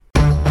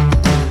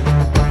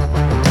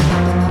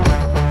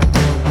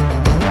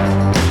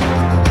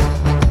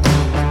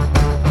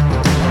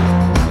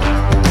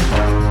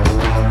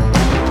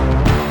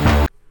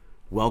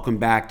Welcome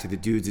back to the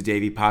Dudes of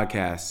Davie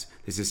Podcast.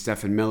 This is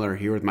Stefan Miller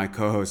here with my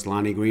co-host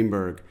Lonny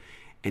Greenberg.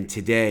 And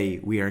today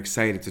we are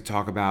excited to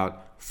talk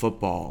about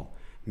football.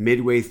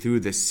 Midway through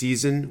the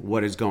season,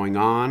 what is going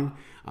on,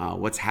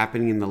 what's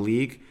happening in the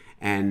league,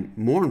 and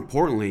more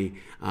importantly,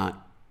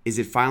 is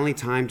it finally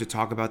time to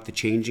talk about the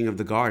changing of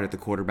the guard at the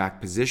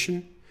quarterback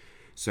position?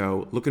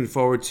 So looking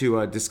forward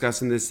to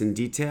discussing this in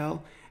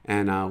detail.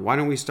 And why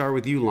don't we start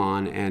with you,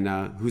 Lon, and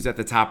who's at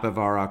the top of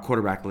our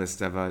quarterback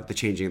list of the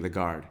changing of the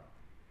guard?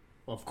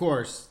 Well, of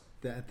course,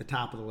 at the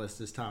top of the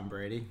list is Tom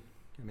Brady.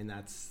 I mean,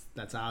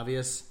 that's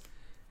obvious.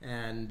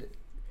 And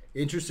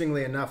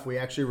interestingly enough, we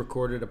actually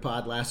recorded a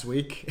pod last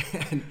week,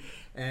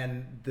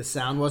 and the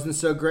sound wasn't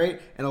so great,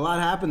 and a lot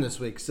happened this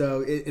week.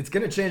 So it's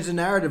going to change the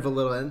narrative a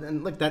little.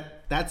 And look,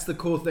 that's the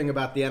cool thing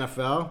about the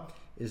NFL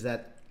is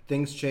that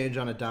things change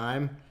on a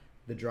dime.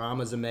 The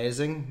drama's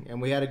amazing,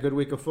 and we had a good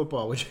week of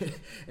football,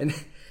 and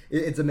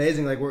it's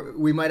amazing. Like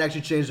we might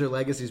actually change their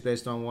legacies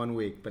based on 1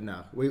 week, but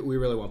no, we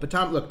really won't. But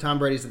Tom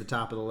Brady's at the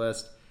top of the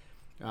list.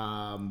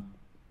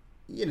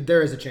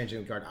 There is a changing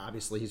of the guard.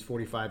 Obviously, he's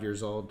 45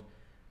 years old.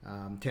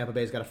 Tampa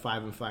Bay's got a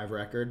 5-5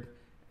 record.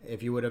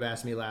 If you would have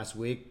asked me last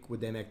week,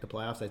 would they make the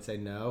playoffs? I'd say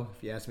no.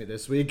 If you asked me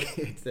this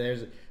week,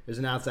 there's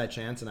an outside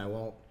chance, and I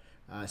won't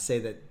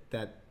say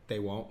that they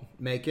won't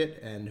make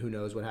it. And who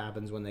knows what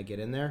happens when they get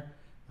in there.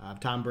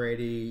 Tom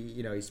Brady,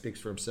 he speaks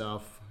for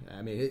himself.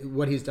 I mean,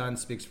 what he's done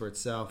speaks for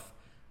itself.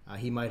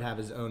 He might have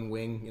his own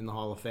wing in the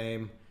Hall of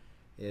Fame.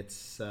 It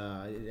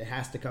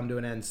has to come to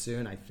an end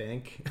soon, I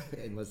think,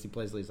 unless he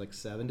plays till he's like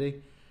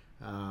 70.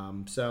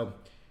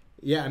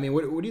 Yeah, I mean,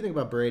 what do you think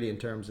about Brady in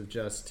terms of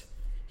just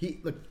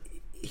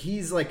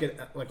he's like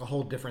a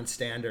whole different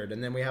standard,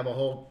 and then we have a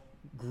whole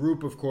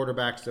group of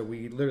quarterbacks that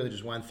we literally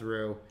just went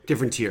through.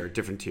 Different tiers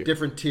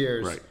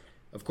right.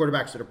 Of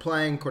quarterbacks that are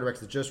playing, quarterbacks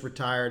that just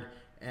retired.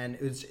 And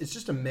it's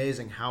just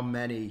amazing how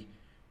many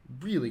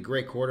really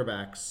great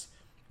quarterbacks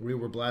we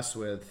were blessed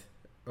with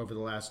over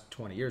the last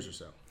 20 years or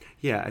so.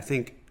 Yeah, I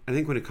think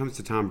when it comes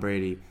to Tom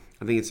Brady,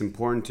 I think it's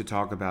important to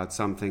talk about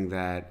something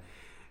that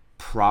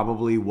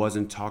probably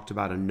wasn't talked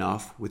about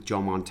enough with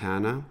Joe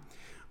Montana,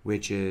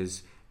 which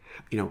is,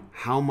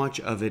 how much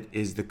of it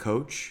is the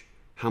coach,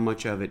 how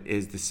much of it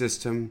is the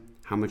system,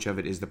 how much of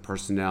it is the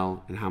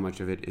personnel, and how much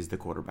of it is the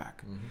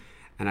quarterback. Mm-hmm.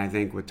 And I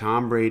think with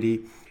Tom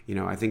Brady,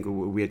 I think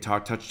we had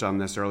touched on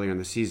this earlier in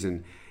the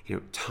season.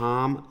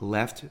 Tom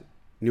left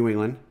New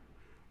England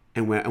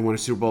and won a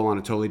Super Bowl on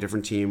a totally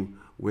different team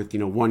with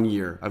 1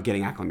 year of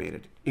getting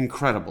acclimated.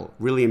 Incredible,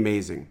 really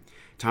amazing.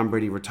 Tom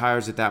Brady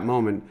retires at that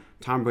moment.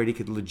 Tom Brady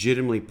could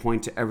legitimately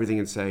point to everything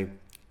and say,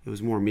 "It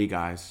was more me,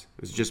 guys.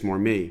 It was just more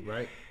me."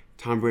 Right.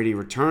 Tom Brady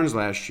returns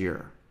last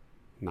year.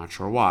 Not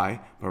sure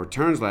why, but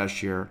returns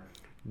last year.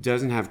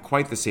 Doesn't have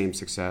quite the same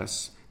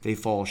success. They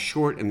fall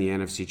short in the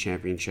NFC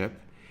Championship,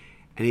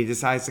 and he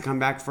decides to come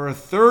back for a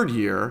third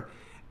year.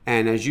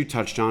 And as you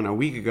touched on a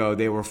week ago,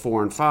 they were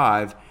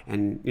 4-5,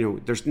 and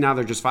they're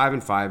just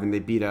 5-5, and they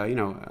beat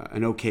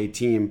an okay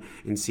team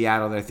in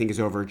Seattle that I think is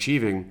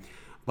overachieving.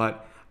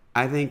 But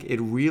I think it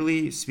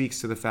really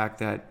speaks to the fact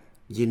that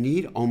you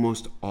need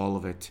almost all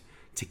of it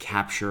to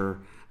capture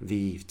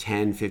the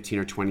 10, 15,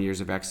 or 20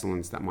 years of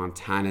excellence that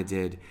Montana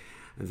did,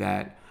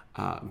 that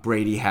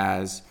Brady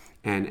has,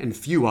 and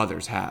few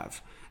others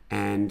have.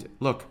 And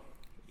look,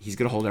 he's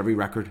going to hold every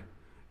record.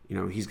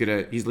 He's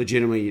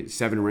legitimately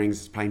 7 rings.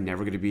 It's probably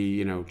never going to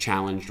be,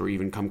 challenged or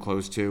even come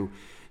close to.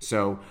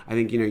 So I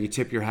think, you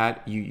tip your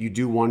hat. You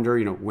do wonder,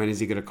 when is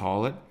he going to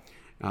call it?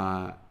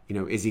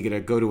 Is he going to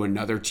go to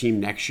another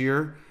team next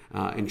year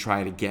and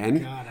try it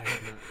again? God, I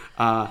hope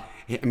not.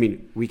 I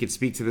mean, we could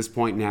speak to this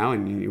point now,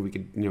 and we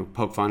could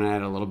poke fun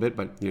at it a little bit.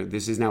 But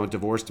this is now a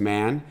divorced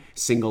man,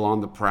 single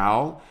on the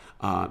prowl.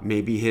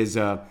 Maybe his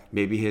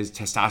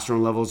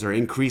testosterone levels are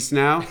increased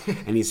now,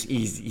 and he's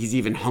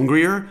even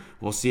hungrier.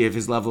 We'll see if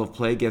his level of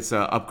play gets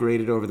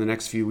upgraded over the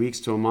next few weeks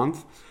to a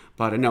month.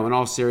 But no, in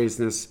all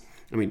seriousness,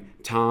 I mean,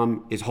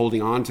 Tom is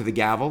holding on to the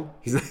gavel.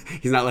 He's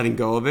not letting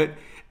go of it.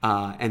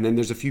 And then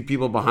there's a few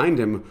people behind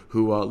him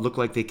who look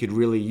like they could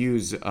really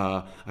use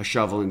a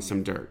shovel and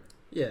some dirt.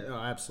 Yeah, no,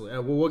 absolutely.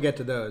 We'll get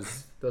to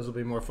those. Those will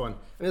be more fun.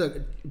 I mean,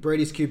 look,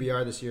 Brady's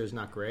QBR this year is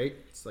not great.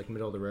 It's like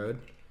middle of the road.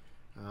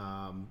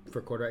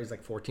 For quarterback, he's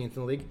like 14th in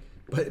the league.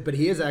 But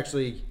he is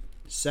actually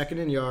second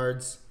in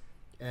yards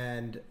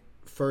and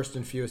first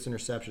in fewest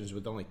interceptions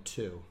with only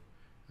 2.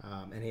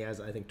 And he has,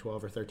 I think,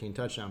 12 or 13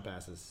 touchdown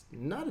passes.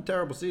 Not a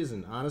terrible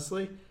season,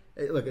 honestly.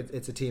 Look,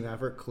 it's a team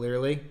effort,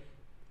 clearly.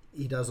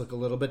 He does look a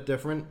little bit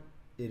different.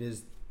 It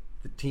is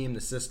the team,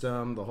 the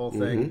system, the whole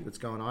thing that's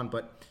going on.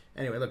 But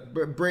anyway,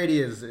 look, Brady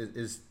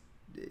is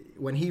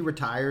when he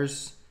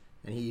retires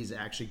and he's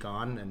actually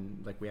gone,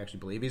 and like we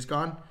actually believe he's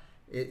gone,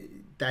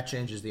 that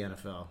changes the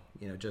NFL.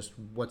 Just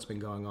what's been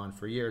going on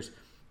for years.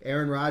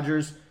 Aaron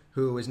Rodgers,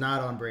 who is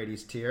not on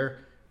Brady's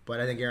tier, but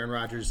I think Aaron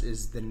Rodgers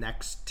is the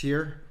next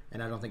tier,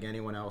 and I don't think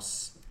anyone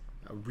else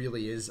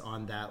really is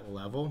on that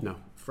level. No,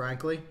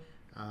 frankly,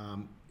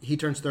 he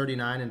turns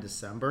 39 in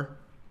December.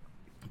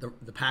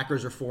 The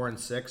Packers are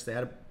 4-6. They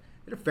had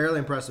a fairly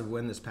impressive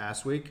win this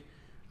past week.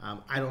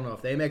 I don't know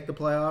if they make the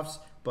playoffs,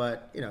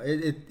 but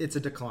it's a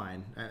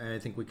decline. I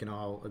think we can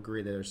all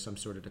agree that there's some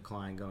sort of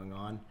decline going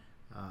on.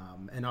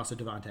 And also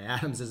Devontae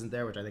Adams isn't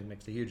there, which I think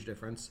makes a huge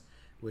difference,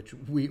 which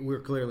we're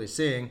clearly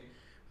seeing.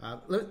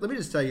 Let me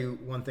just tell you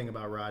one thing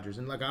about Rodgers.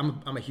 And like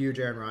I'm a huge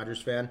Aaron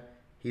Rodgers fan.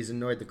 He's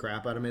annoyed the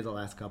crap out of me the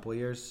last couple of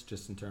years,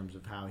 just in terms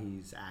of how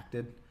he's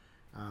acted.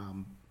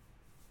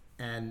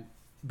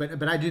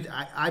 But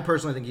I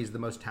personally think he's the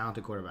most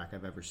talented quarterback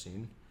I've ever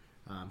seen.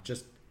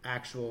 Just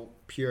actual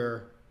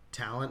pure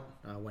talent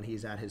when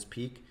he's at his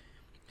peak.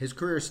 His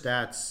career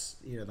stats,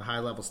 the high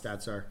level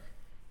stats are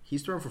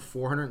he's thrown for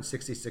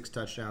 466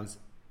 touchdowns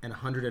and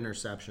 100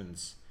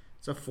 interceptions.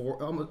 It's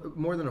almost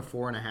more than a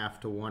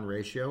 4.5 to 1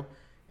 ratio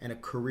and a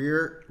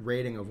career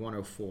rating of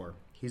 104.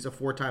 He's a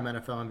 4-time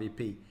NFL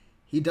MVP.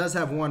 He does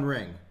have one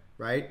ring,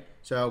 right?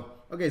 So,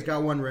 okay, he's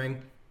got one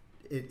ring.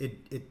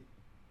 It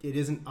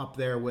isn't up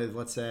there with,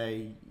 let's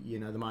say, the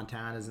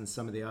Montanas and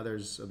some of the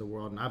others of the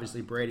world, and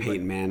obviously Brady.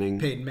 Peyton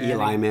Manning.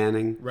 Eli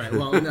Manning. Right.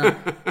 Well, no,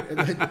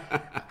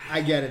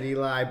 I get it,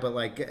 Eli, but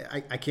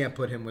I can't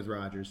put him with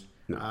Rodgers.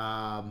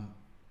 No.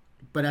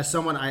 But as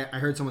someone, I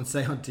heard someone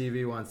say on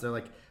TV once, they're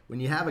like,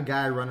 when you have a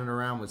guy running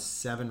around with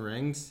 7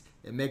 rings,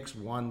 it makes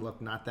one look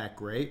not that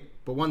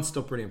great, but one's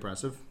still pretty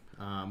impressive.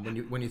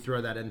 When you throw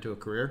that into a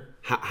career.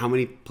 How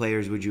many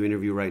players would you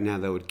interview right now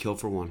that would kill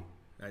for one?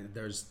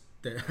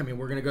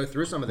 We're going to go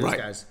through some of these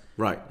guys.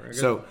 Right.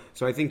 So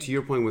I think to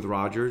your point with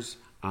Rodgers,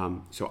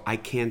 so I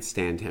can't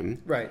stand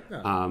him. Right.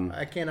 No,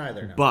 I can't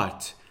either. No.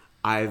 But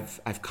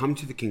I've come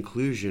to the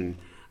conclusion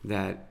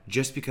that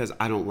just because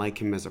I don't like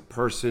him as a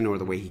person or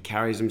the way he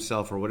carries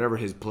himself or whatever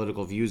his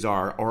political views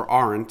are or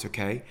aren't,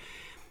 okay,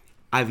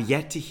 I've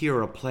yet to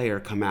hear a player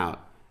come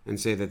out and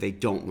say that they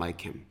don't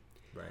like him.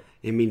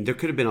 I mean, there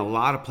could have been a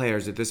lot of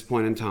players at this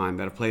point in time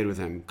that have played with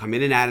him, come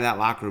in and out of that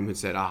locker room and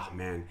said, oh,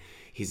 man,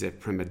 he's a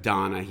prima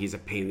donna. He's a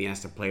pain in the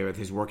ass to play with.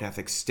 His work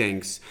ethic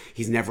stinks.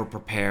 He's never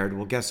prepared.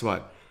 Well, guess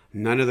what?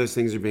 None of those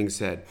things are being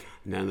said.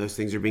 None of those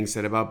things are being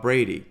said about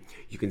Brady.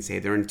 You can say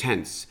they're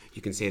intense.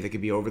 You can say they could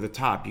be over the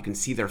top. You can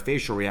see their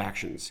facial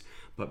reactions.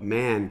 But,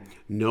 man,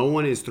 no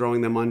one is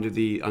throwing them under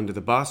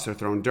the bus or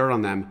throwing dirt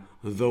on them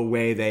the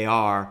way they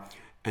are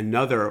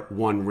another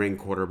one-ring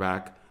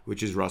quarterback,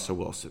 which is Russell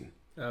Wilson.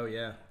 Oh,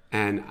 yeah.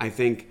 And I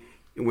think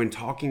when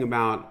talking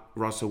about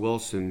Russell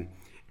Wilson,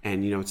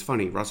 and, it's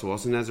funny, Russell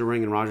Wilson has a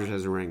ring and Rodgers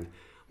has a ring.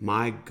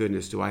 My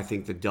goodness, do I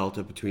think the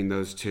delta between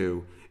those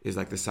two is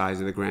like the size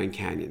of the Grand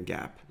Canyon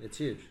gap. It's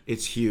huge.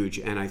 It's huge.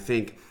 And I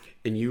think,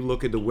 and you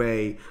look at the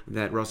way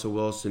that Russell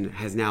Wilson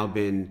has now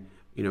been,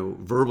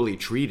 verbally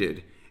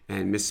treated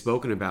and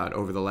misspoken about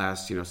over the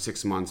last,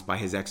 6 months by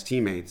his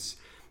ex-teammates,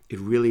 it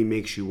really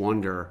makes you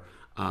wonder,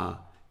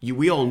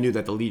 we all knew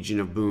that the Legion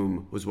of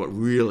Boom was what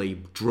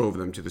really drove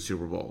them to the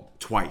Super Bowl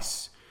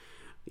twice.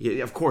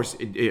 Yeah, of course,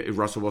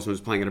 Russell Wilson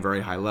was playing at a very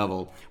high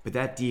level, but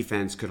that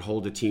defense could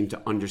hold a team to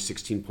under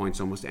 16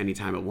 points almost any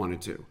time it wanted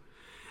to.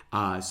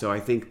 So I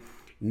think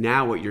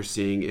now what you're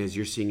seeing is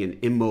an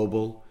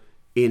immobile,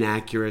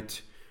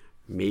 inaccurate,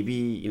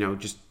 maybe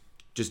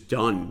just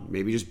done,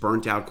 maybe just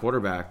burnt out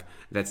quarterback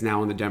that's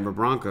now in the Denver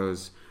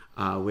Broncos.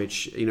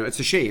 Which, it's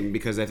a shame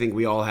because I think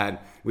we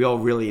all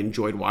really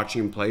enjoyed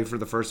watching him play for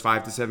the first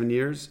 5 to 7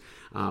 years.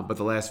 But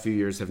the last few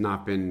years have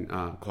not been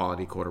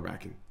quality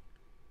quarterbacking.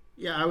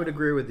 Yeah, I would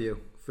agree with you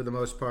for the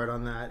most part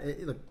on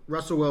that. Look,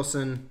 Russell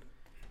Wilson,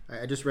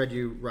 I just read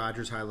you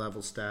Rodgers'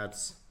 high-level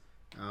stats.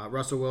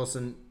 Russell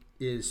Wilson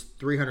is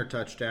 300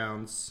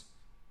 touchdowns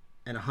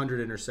and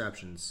 100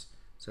 interceptions.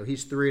 So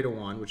he's 3 to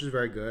 1, which is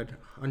very good.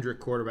 100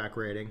 quarterback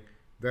rating,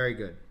 very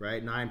good,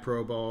 right? 9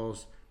 Pro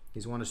Bowls.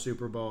 He's won a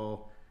Super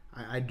Bowl.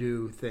 I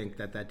do think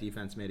that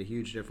defense made a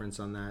huge difference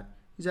on that.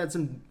 He's had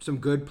some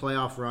good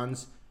playoff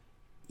runs.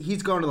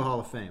 He's going to the Hall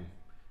of Fame.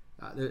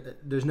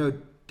 There's no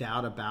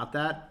doubt about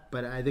that,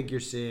 but I think you're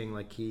seeing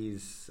like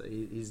he's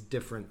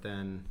different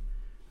than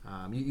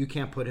you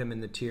can't put him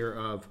in the tier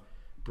of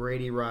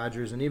Brady,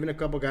 Rodgers, and even a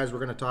couple guys we're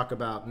going to talk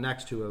about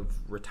next who have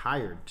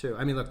retired too.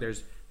 I mean, look,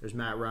 there's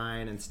Matt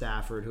Ryan and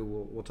Stafford who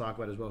we'll talk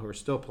about as well, who are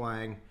still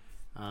playing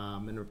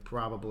and are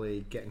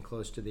probably getting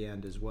close to the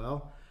end as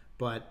well.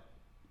 But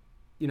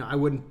I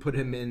wouldn't put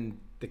him in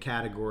the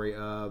category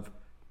of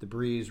the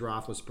Brees,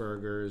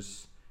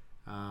 Roethlisbergers,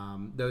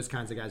 those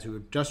kinds of guys who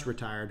have just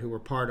retired, who were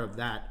part of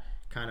that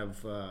kind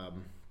of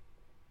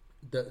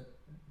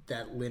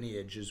that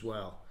lineage as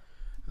well.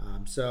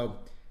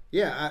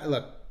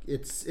 Look,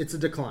 it's a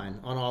decline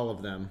on all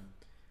of them,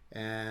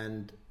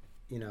 and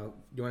you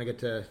want to get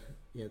to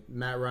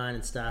Matt Ryan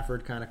and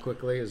Stafford kind of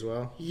quickly as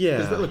well.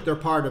 Yeah, look, they're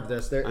part of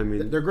this. They're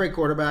great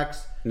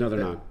quarterbacks. No, they're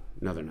not.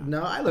 No, they're not.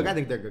 No, I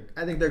think they're good.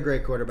 I think they're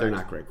great quarterbacks. They're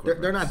not great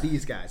quarterbacks. They're not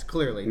these guys,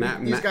 clearly.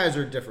 These guys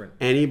are different.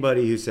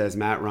 Anybody who says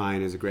Matt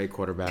Ryan is a great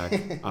quarterback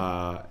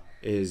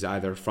is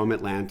either from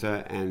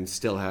Atlanta and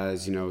still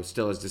has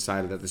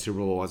decided that the Super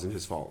Bowl wasn't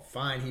his fault.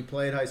 Fine, he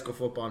played high school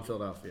football in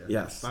Philadelphia.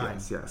 Yes.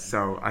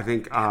 So I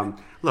think,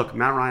 look,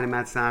 Matt Ryan and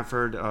Matt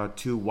Stafford,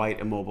 2 white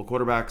immobile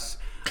quarterbacks.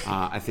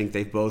 I think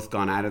they've both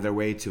gone out of their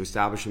way to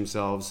establish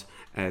themselves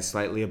as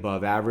slightly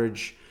above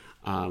average.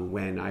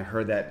 When I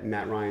heard that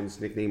Matt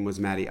Ryan's nickname was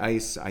Matty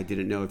Ice, I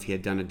didn't know if he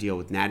had done a deal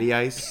with Natty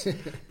Ice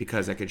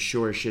because I could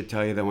sure as shit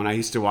tell you that when I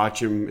used to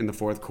watch him in the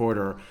fourth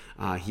quarter,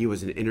 he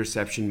was an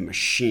interception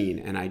machine,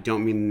 and I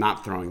don't mean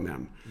not throwing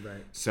them.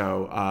 Right.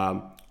 So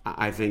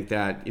I think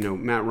that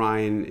Matt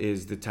Ryan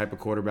is the type of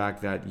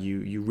quarterback that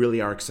you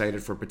really are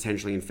excited for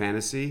potentially in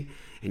fantasy,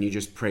 and you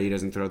just pray he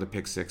doesn't throw the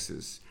pick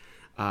sixes.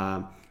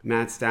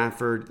 Matt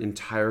Stafford,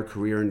 entire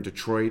career in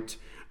Detroit.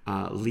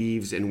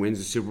 Leaves and wins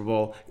the Super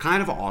Bowl.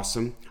 Kind of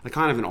awesome.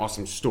 Kind of an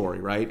awesome story,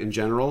 right? In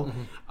general.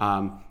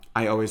 Mm-hmm.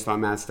 I always thought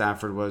Matt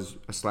Stafford was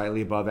a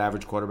slightly above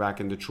average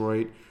quarterback in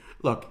Detroit.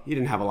 Look, he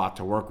didn't have a lot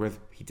to work with.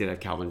 He did have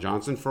Calvin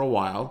Johnson for a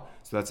while,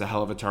 so that's a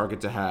hell of a target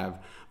to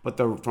have. But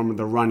from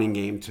the running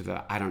game to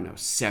the,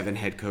 7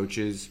 head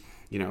coaches,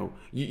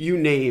 you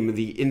name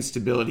the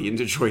instability in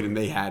Detroit, and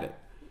they had it.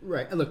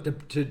 Right. And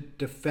look, to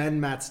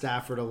defend Matt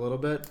Stafford a little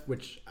bit,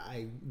 which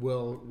I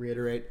will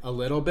reiterate a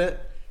little bit,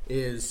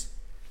 is...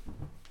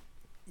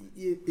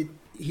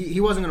 He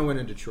wasn't going to win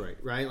in Detroit,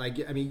 right?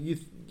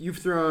 You've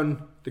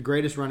thrown the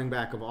greatest running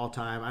back of all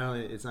time.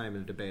 It's not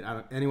even a debate.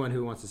 Anyone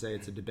who wants to say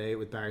it's a debate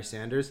with Barry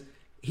Sanders,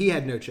 he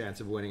had no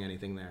chance of winning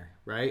anything there,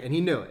 right? And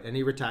he knew it, and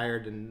he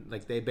retired, and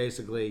they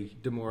basically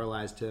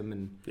demoralized him.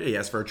 And he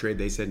asked for a trade.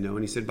 They said no,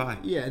 and he said bye.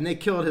 Yeah, and they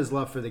killed his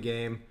love for the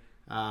game.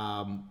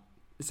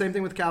 Same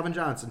thing with Calvin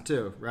Johnson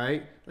too,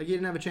 right? He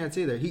didn't have a chance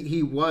either.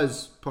 He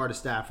was part of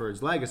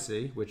Stafford's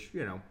legacy, which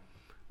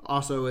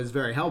also is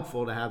very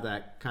helpful to have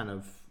that kind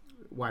of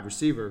wide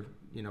receiver,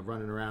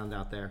 running around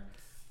out there.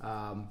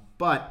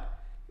 But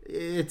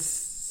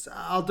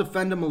I'll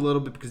defend him a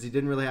little bit because he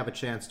didn't really have a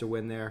chance to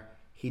win there.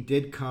 He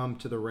did come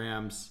to the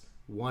Rams,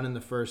 won in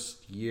the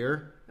first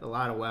year, a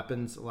lot of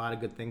weapons, a lot of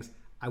good things.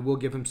 I will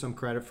give him some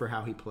credit for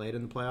how he played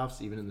in the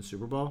playoffs, even in the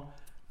Super Bowl.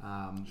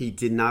 He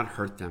did not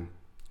hurt them.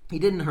 He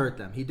didn't hurt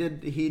them. He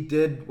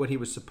did what he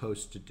was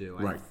supposed to do,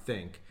 I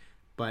think.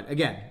 But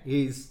again,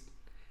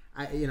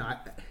 I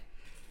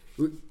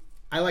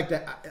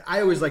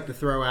always like to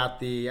throw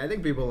out I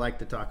think people like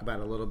to talk about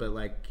a little bit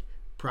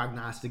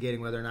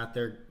prognosticating whether or not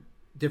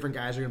different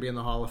guys are going to be in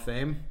the Hall of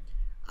Fame.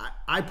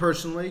 I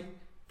personally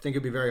think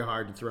it'd be very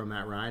hard to throw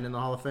Matt Ryan in the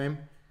Hall of Fame.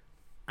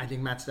 I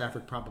think Matt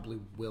Stafford probably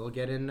will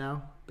get in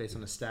now based on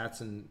the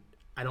stats, and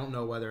I don't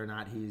know whether or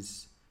not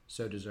he's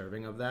so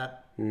deserving of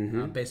that.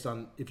 Mm-hmm. Based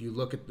on if you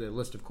look at the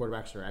list of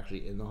quarterbacks that are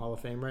actually in the Hall of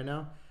Fame right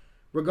now.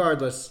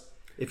 Regardless,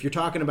 if you're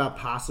talking about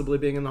possibly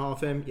being in the Hall of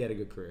Fame, he had a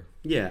good career.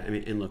 Yeah,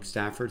 and look,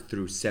 Stafford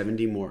threw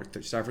 70 more.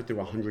 Stafford threw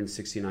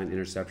 169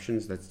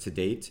 interceptions. That's to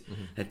date.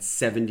 Mm-hmm. That's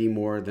 70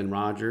 more than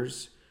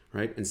Rodgers,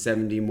 right? And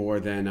 70 more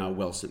than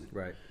Wilson.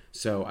 Right.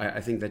 So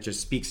I think that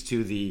just speaks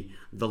to the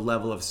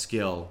level of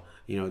skill,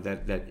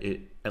 that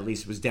it at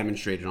least was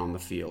demonstrated on the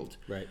field.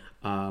 Right.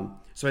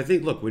 So I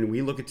think, look, when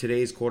we look at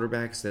today's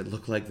quarterbacks that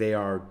look like they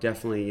are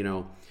definitely,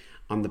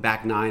 on the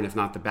back 9, if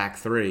not the back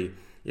 3,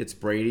 it's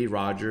Brady,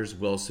 Rodgers,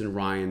 Wilson,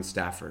 Ryan,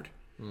 Stafford.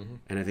 Mm-hmm.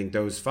 And I think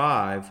those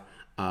 5,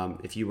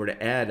 if you were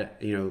to add,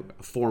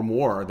 4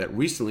 more that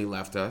recently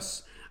left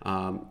us,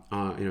 some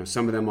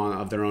of them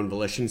of their own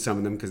volition, some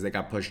of them because they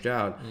got pushed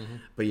out. Mm-hmm.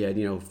 But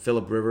yeah,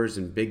 Phillip Rivers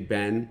and Big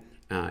Ben,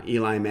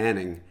 Eli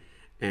Manning,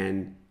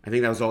 and I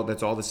think that's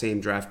all the same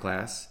draft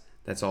class.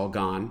 That's all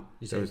gone.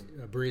 You say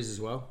Breeze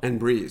as well? And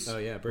Breeze. Oh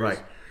yeah, Breeze. Right.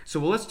 So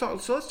let's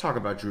talk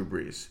about Drew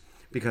Brees,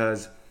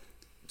 because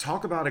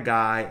talk about a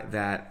guy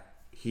that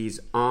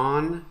he's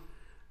on.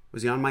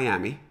 Was he on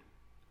Miami?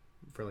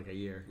 For a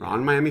year.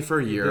 On Miami for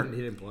a year. He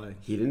didn't play.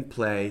 He didn't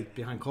play.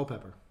 Behind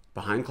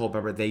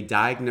Culpepper. They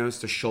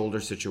diagnosed a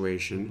shoulder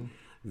situation.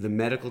 Mm-hmm. The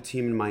medical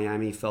team in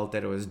Miami felt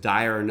that it was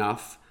dire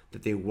enough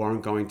that they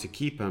weren't going to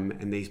keep him,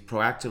 and they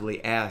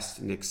proactively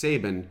asked Nick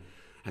Saban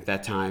at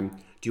that time,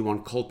 do you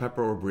want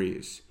Culpepper or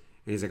Breeze?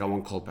 And he's like, I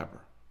want Culpepper.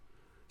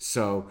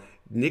 So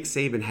Nick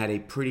Saban had a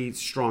pretty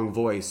strong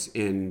voice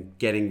in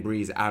getting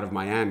Breeze out of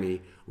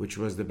Miami, which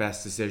was the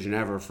best decision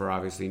ever for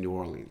obviously New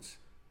Orleans.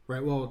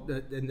 Right. Well,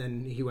 and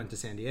then he went to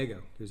San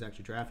Diego. He was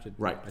actually drafted.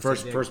 Right.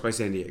 First by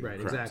San Diego. Right.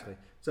 Correct. Exactly.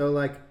 So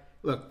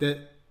look,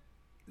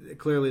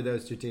 clearly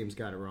those two teams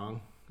got it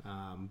wrong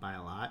by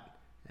a lot.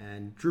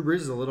 And Drew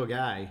Brees is a little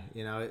guy.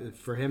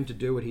 For him to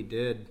do what he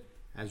did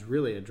as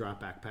really a drop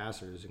back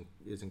passer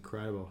is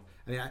incredible.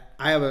 I mean,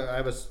 I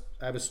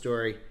have a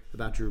story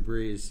about Drew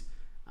Brees.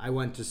 I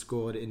went to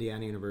school at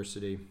Indiana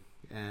University,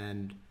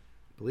 and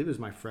I believe it was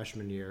my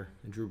freshman year,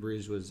 and Drew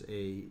Brees was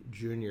a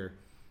junior.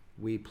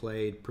 We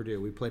played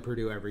Purdue. We play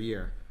Purdue every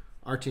year.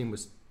 Our team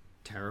was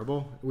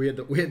terrible. We had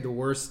the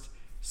worst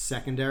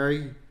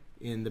secondary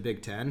in the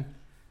Big Ten,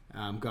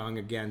 going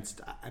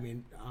against,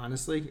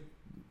 honestly,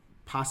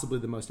 possibly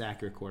the most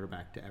accurate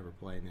quarterback to ever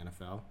play in the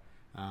NFL.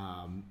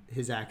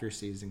 His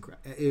accuracy is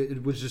incredible.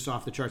 It was just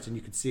off the charts, and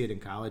you could see it in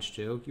college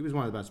too. He was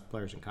one of the best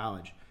players in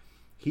college.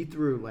 He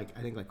threw I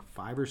think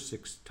 5 or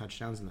 6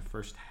 touchdowns in the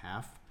first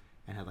half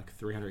and had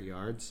 300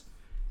 yards.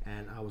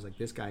 And I was like,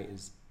 this guy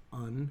is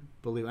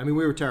unbelievable. I mean,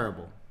 we were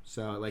terrible,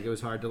 so it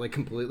was hard to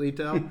completely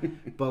tell.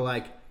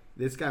 But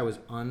this guy was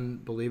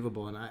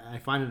unbelievable, and I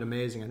find it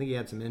amazing. I think he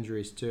had some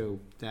injuries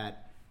too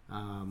that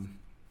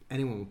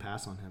anyone would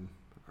pass on him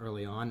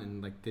early on,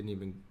 and like didn't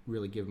even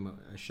really give him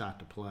a shot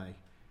to play.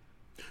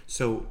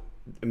 So,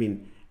 I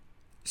mean,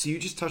 so you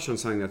just touched on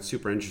something that's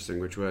super interesting,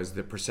 which was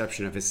the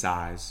perception of his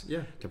size,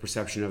 the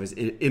perception of his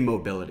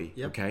immobility.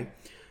 Yep. Okay.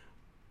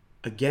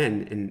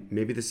 Again, and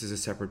maybe this is a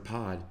separate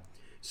pod.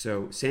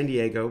 So San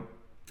Diego,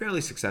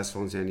 fairly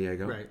successful in San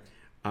Diego.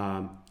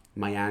 Right.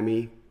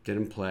 Miami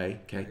didn't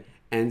play. Okay. Right.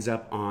 Ends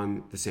up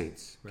on the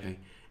Saints. Okay. Right.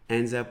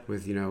 Ends up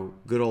with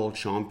good old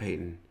Sean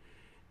Payton,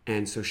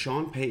 and so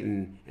Sean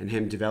Payton and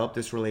him develop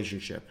this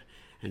relationship,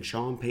 and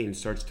Sean Payton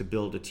starts to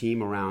build a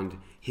team around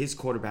his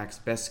quarterback's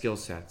best skill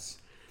sets.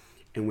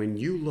 And when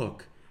you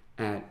look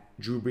at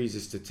Drew Brees'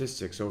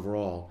 statistics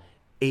overall,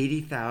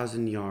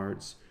 80,000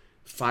 yards,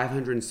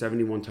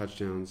 571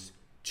 touchdowns,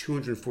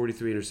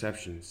 243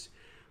 interceptions.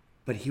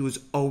 But it was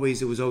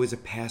always a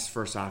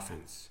pass-first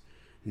offense.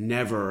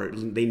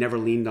 They never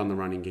leaned on the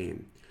running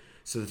game.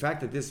 So the fact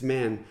that this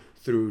man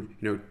threw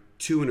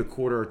 2.25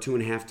 or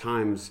 2.5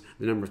 times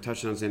the number of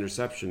touchdowns and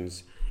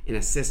interceptions in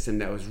a system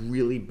that was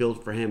really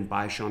built for him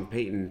by Sean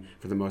Payton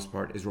for the most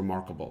part is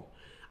remarkable.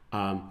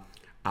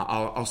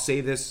 I'll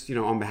say this,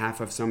 on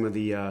behalf of some of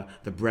the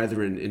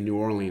brethren in New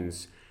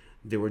Orleans.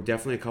 There were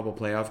definitely a couple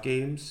playoff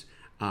games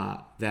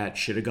that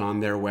should have gone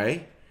their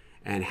way,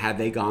 and had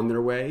they gone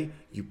their way,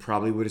 you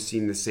probably would have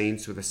seen the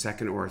Saints with a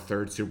second or a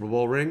third Super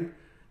Bowl ring.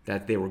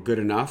 That they were good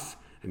enough.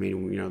 I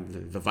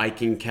mean, the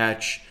Viking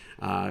catch.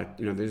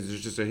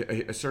 There's just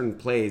a certain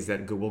plays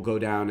that will go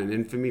down in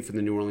infamy for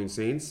the New Orleans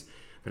Saints.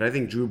 But I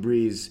think Drew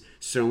Brees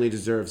certainly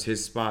deserves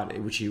his spot,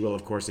 which he will,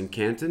 of course, in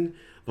Canton.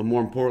 But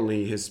more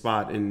importantly, his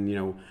spot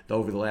in,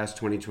 over the last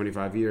 20,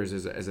 25 years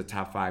as a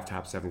top 5,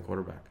 top 7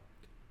 quarterback.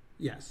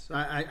 Yes,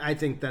 I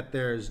think that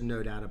there's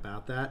no doubt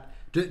about that.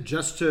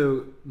 Just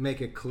to make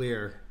it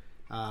clear,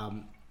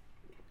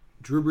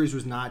 Drew Brees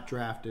was not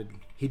drafted.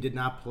 He did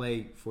not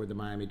play for the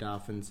Miami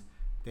Dolphins.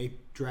 They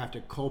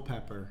drafted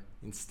Culpepper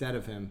instead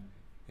of him,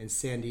 and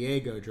San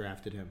Diego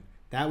drafted him.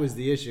 That was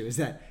the issue. Is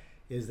that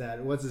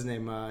what's his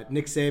name?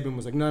 Nick Saban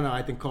was like, no,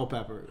 I think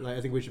Culpepper.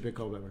 I think we should pick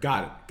Culpepper.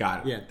 Got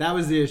it. Yeah, that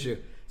was the issue.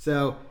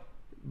 So,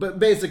 but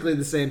basically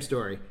the same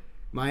story.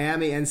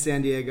 Miami and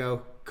San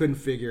Diego couldn't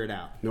figure it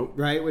out. Nope.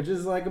 Right, which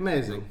is like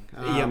amazing.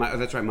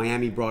 That's right.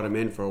 Miami brought him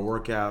in for a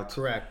workout.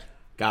 Correct.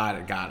 Got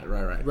it.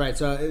 Right. Right.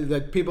 So the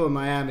people in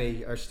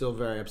Miami are still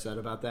very upset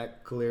about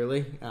that.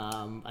 Clearly,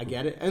 I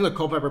get it. And look,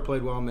 Culpepper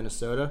played well in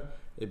Minnesota,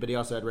 but he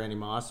also had Randy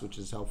Moss, which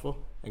is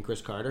helpful, and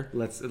Chris Carter.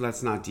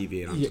 Let's not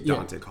deviate on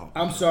Dante Culpepper.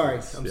 I'm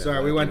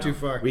sorry. We went too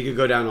far. We could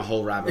go down a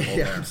whole rabbit hole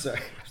there. I'm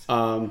sorry.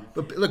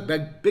 But look,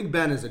 Big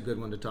Ben is a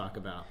good one to talk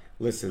about.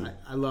 Listen,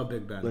 I love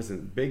Big Ben.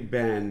 Listen, Big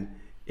Ben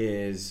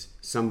is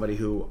somebody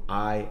who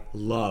I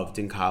loved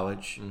in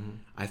college. Mm-hmm.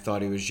 I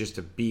thought he was just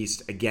a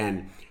beast.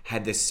 Again,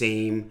 had the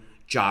same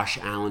Josh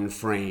Allen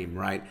frame,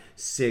 right?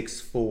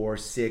 6'4",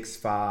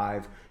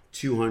 6'5",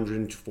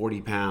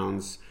 240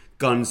 pounds,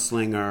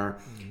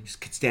 gunslinger,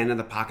 could stand in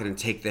the pocket and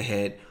take the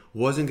hit.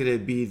 Wasn't going to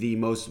be the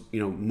most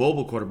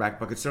mobile quarterback,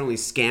 but could certainly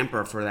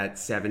scamper for that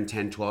 7,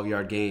 10,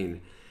 12-yard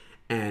gain.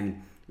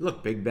 And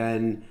look, Big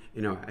Ben,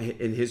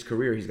 in his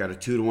career, he's got a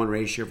 2-to-1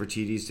 ratio for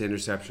TDs to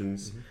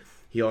interceptions. Mm-hmm.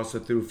 He also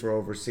threw for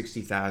over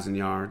 60,000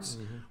 yards,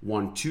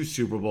 won 2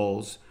 Super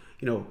Bowls.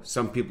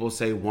 Some people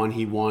say one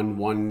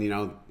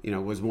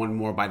was won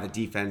more by the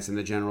defense and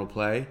the general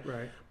play.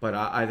 Right. But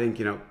I think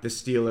the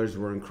Steelers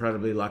were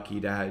incredibly lucky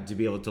to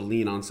be able to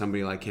lean on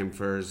somebody like him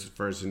for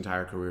his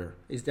entire career.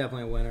 He's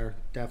definitely a winner,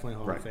 definitely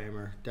Hall of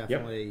Famer,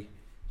 definitely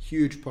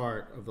huge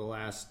part of the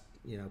last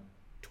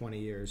 20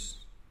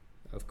 years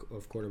of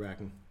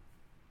quarterbacking.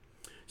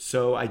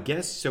 So I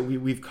guess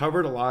we've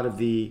covered a lot of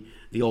the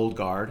old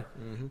guard,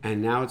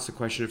 and now it's the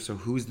question of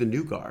who's the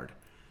new guard?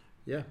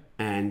 Yeah.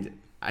 And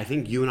I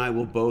think you and I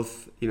will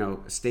both,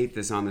 state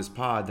this on this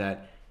pod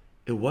that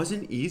it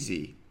wasn't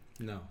easy.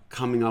 No.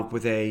 Coming up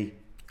with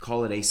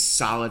call it a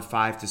solid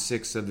 5 to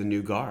 6 of the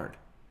new guard.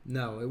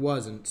 No, it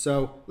wasn't.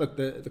 So look,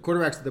 the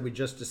quarterbacks that we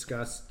just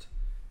discussed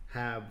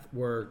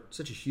were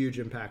such a huge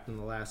impact in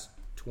the last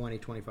 20,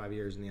 25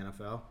 years in the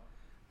NFL.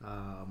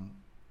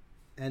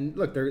 And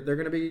look, they're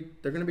going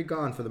to be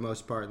gone for the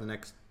most part in the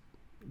next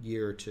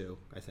year or two,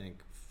 I think,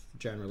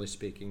 generally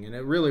speaking. And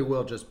it really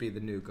will just be the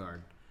new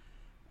guard.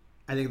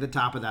 I think at the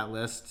top of that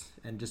list,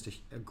 and just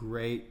a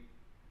great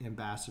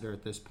ambassador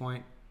at this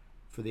point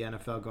for the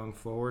NFL going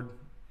forward,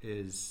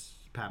 is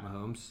Pat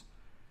Mahomes.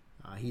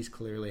 He's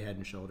clearly head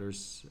and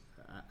shoulders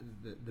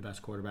the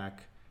best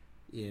quarterback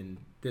in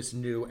this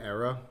new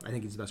era. I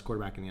think he's the best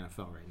quarterback in the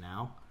NFL right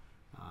now,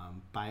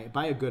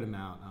 by a good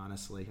amount,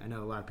 honestly. I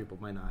know a lot of people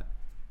might not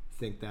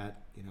think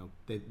that,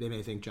 they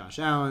may think Josh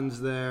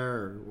Allen's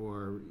there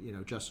or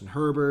Justin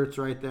Herbert's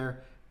right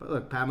there. But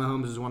look, Pat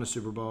Mahomes has won a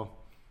Super Bowl.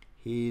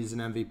 He's an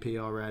MVP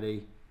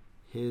already.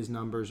 His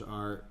numbers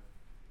are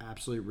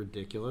absolutely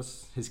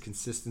ridiculous. His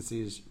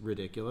consistency is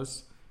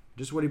ridiculous.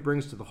 Just what he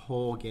brings to the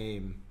whole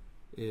game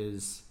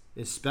is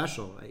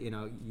special.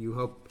 You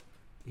hope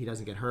he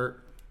doesn't get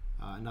hurt.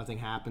 Nothing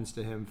happens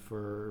to him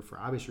for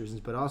obvious reasons.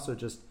 But also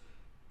just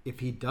if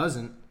he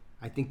doesn't,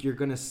 I think you're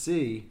going to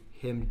see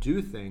him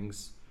do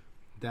things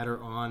that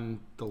are on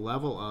the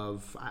level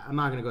of, I'm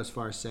not going to go as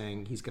far as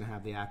saying he's going to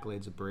have the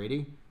accolades of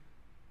Brady,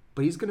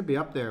 but he's going to be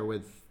up there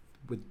with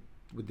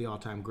the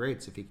all-time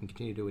greats if he can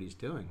continue to do what he's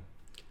doing.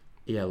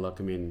 Yeah, look,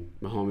 I mean,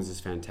 Mahomes is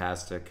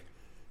fantastic.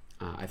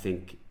 I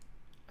think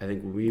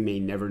we may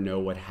never know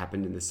what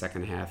happened in the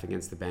second half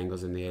against the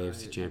Bengals in the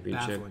AFC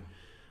Championship.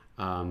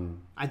 Baffling.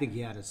 I think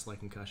he had a slight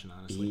concussion,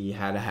 honestly. He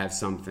had to have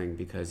something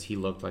because he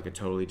looked like a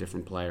totally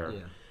different player.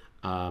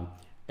 Yeah.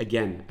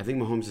 Again, I think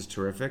Mahomes is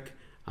terrific.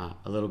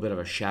 A little bit of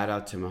a shout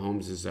out to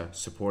Mahomes'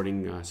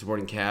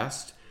 supporting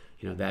cast.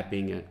 That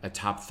being a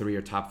top 3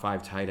 or top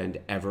 5 tight end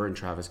ever in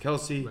Travis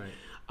Kelce.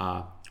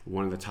 Right.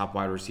 One of the top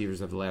wide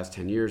receivers of the last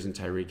 10 years in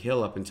Tyreek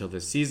Hill up until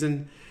this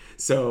season.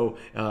 So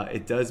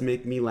it does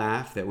make me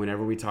laugh that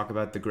whenever we talk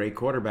about the great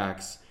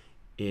quarterbacks,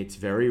 it's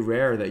very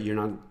rare that you're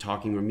not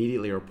talking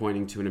immediately or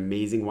pointing to an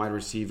amazing wide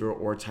receiver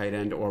or tight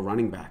end or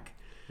running back.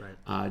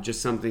 Right.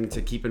 Just something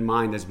to keep in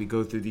mind as we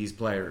go through these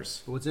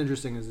players. What's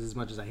interesting is, as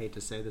much as I hate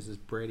to say this, is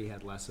Brady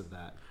had less of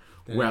that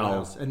than well, anyone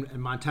else. And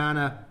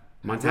Montana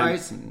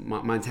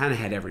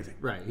had everything.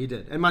 Right, he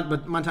did.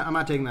 But Montana, I'm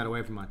not taking that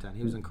away from Montana.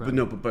 He was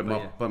incredible.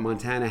 But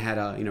Montana had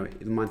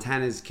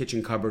Montana's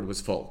kitchen cupboard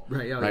was full.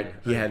 Right. Right.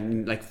 He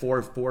had like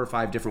four or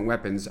five different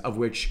weapons, of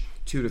which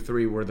 2 to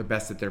 3 were the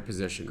best at their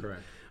position.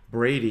 Correct.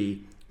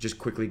 Brady, just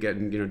quickly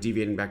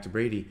deviating back to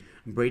Brady.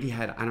 Brady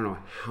had, I don't know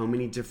how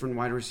many different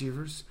wide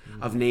receivers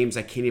of names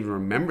I can't even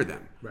remember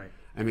them. Right.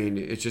 I mean,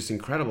 it's just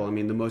incredible. I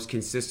mean, the most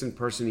consistent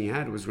person he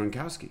had was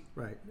Gronkowski.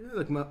 Right.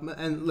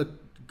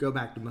 Go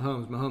back to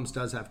Mahomes. Mahomes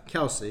does have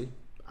Kelce,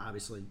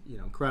 obviously,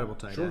 incredible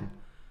tight end.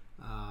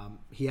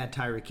 He had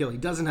Tyreek Hill. He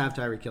doesn't have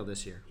Tyreek Hill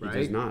this year, right?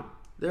 He does not.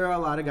 There are a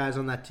lot of guys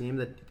on that team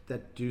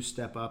that do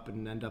step up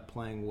and end up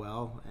playing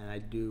well, and I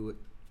do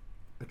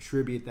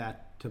attribute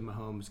that to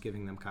Mahomes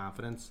giving them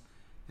confidence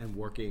and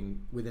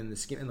working within the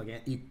scheme. And look,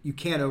 you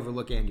can't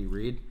overlook Andy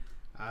Reid,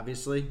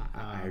 obviously.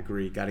 I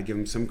agree. Got to give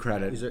him some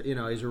credit. He's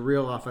a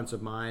real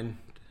offensive mind,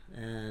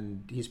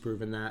 and he's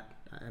proven that.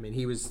 I mean,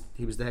 he was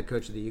the head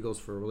coach of the Eagles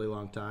for a really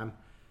long time,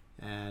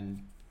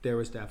 and there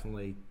was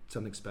definitely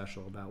something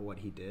special about what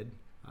he did.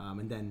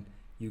 And then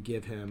you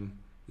give him,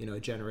 a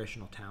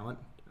generational talent,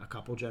 a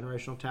couple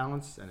generational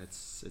talents, and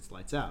it's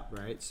lights out,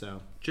 right?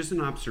 So just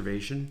an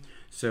observation.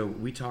 So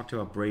we talked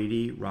about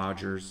Brady,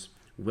 Rodgers,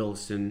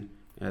 Wilson,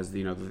 as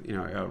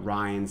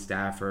Ryan,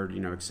 Stafford,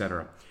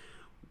 etc.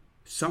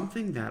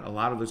 Something that a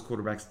lot of those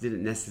quarterbacks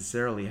didn't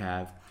necessarily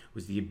have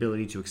was the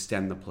ability to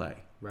extend the play.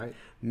 Right.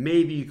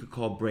 Maybe you could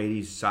call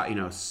Brady's,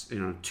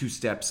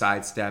 two-step,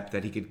 sidestep,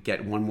 that he could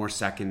get one more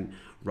second.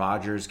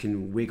 Rodgers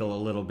can wiggle a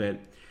little bit.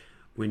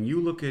 When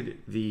you look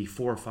at the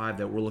 4 or 5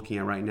 that we're looking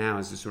at right now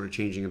as the sort of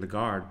changing of the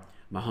guard,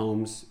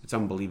 Mahomes, it's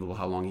unbelievable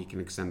how long he can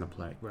extend the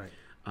play. Right.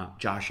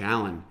 Josh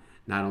Allen,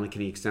 not only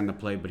can he extend the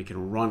play, but he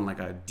can run like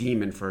a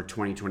demon for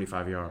 20,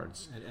 25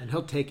 yards. And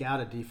he'll take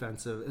out a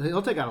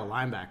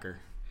linebacker.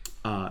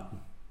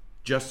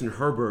 Justin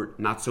Herbert,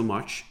 not so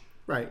much.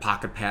 Right.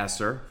 Pocket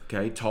passer,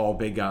 okay, tall,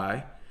 big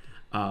guy.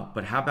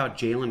 But how about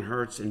Jalen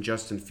Hurts and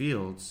Justin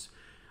Fields?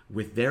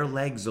 With their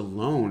legs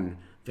alone,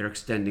 they're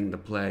extending the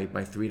play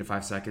by 3 to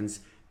 5 seconds,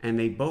 and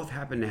they both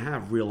happen to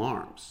have real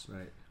arms.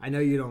 Right. I know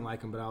you don't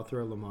like him, but I'll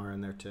throw Lamar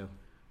in there too.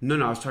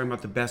 No, I was talking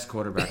about the best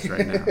quarterbacks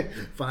right now.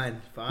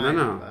 Fine.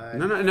 No.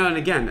 And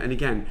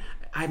again,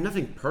 I have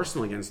nothing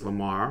personal against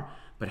Lamar,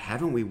 but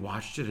haven't we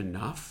watched it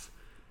enough?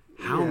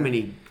 How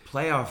many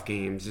playoff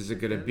games is it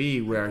going to be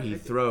where he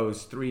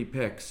throws 3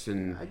 picks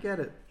and I get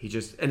it. He's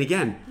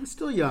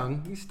still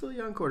young. He's still a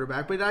young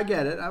quarterback, but I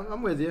get it.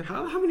 I'm with you.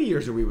 How many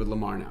years are we with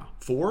Lamar now?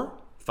 4?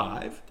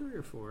 5? 3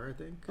 or 4, I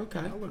think.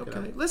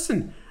 Okay.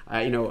 Listen,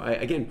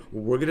 again,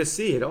 we're going to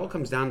see. It all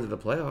comes down to the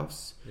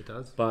playoffs. It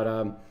does. But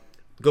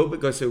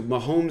so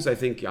Mahomes, I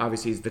think,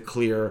 obviously is the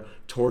clear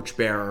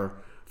torchbearer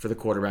for the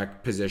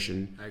quarterback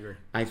position. I agree.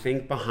 I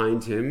think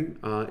behind him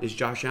is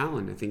Josh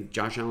Allen. I think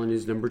Josh Allen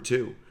is number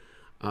 2.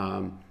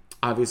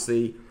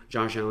 Obviously,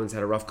 Josh Allen's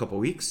had a rough couple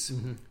weeks.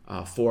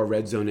 4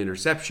 red zone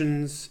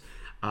interceptions.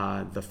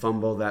 The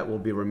fumble that will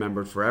be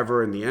remembered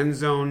forever in the end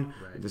zone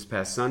this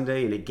past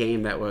Sunday in a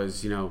game that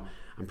was,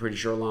 I'm pretty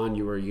sure, Lon,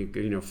 you were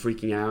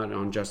freaking out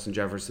on Justin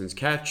Jefferson's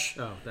catch.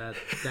 Oh, that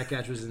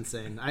catch was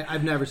insane.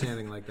 I've never seen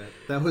anything like that.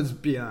 That was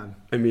beyond.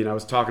 I mean, I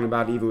was talking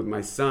about it even with my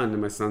son, and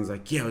my son's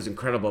like, yeah, it was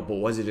incredible, but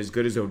was it as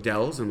good as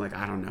Odell's? I'm like,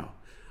 I don't know.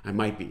 It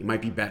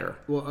might be better.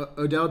 Well,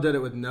 Odell did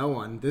it with no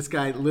one. This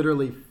guy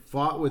literally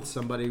fought with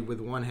somebody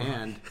with one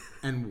hand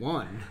and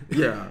won.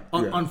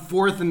 On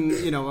 4th and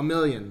a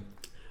million.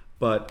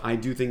 But I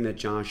do think that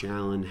Josh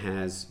Allen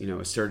has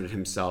asserted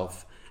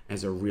himself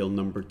as a real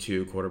number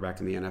 2 quarterback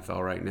in the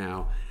NFL right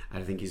now.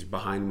 I think he's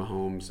behind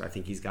Mahomes. I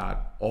think he's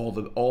got all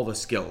the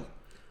skill.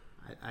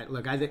 I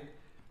think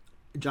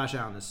Josh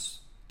Allen is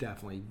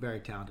definitely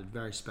very talented,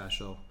 very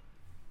special.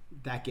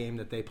 That game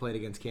that they played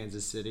against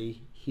Kansas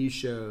City, he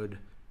showed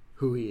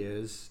who he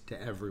is to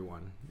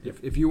everyone. Yep.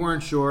 If you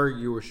weren't sure,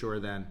 you were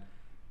sure then.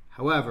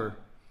 However,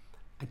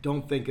 I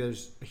don't think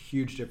there's a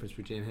huge difference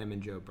between him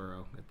and Joe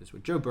Burrow at this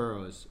point. Joe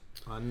Burrow is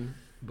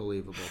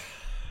unbelievable.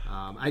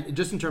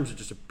 Just in terms of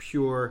just a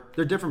pure,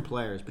 they're different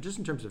players, but just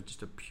in terms of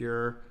just a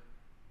pure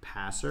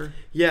passer.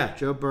 Yeah.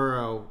 Joe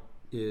Burrow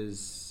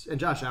is, and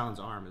Josh Allen's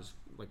arm is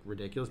like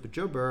ridiculous, but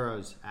Joe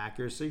Burrow's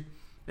accuracy,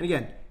 and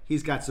again,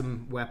 he's got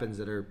some weapons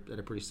that are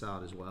pretty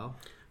solid as well.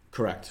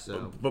 Correct.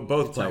 So but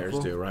both players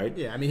helpful. do, right?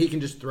 Yeah, I mean, he can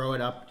just throw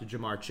it up to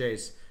Jamar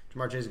Chase.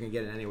 Jamar Chase can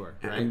get it anywhere,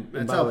 right? And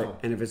That's by the way, helpful.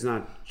 and if it's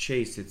not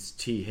Chase, it's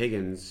T.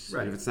 Higgins.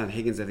 Right. And if it's not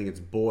Higgins, I think it's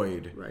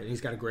Boyd. Right, and he's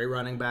got a great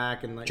running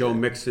back and like Joe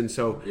Mixon.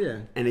 So, Yeah.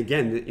 And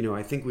again,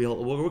 I think we're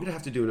going to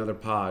have to do another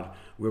pod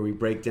where we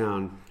break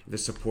down the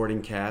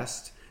supporting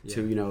cast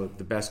to,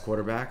 the best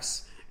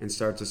quarterbacks and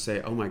start to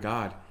say, oh my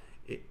God,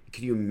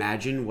 could you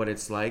imagine what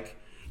it's like?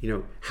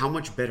 How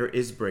much better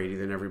is Brady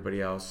than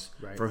everybody else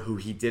for who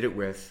he did it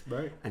with?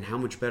 Right. And how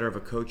much better of a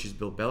coach is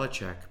Bill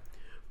Belichick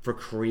for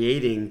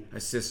creating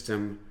a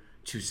system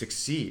to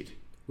succeed?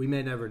 We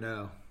may never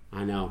know.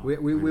 I know. We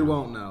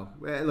won't know.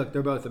 Look,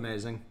 they're both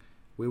amazing.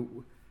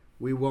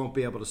 We won't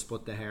be able to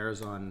split the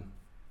hairs on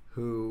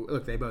who.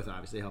 Look, they both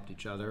obviously helped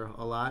each other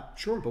a lot.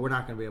 Sure. But we're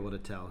not going to be able to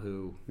tell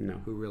who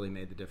really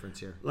made the difference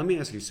here. Let me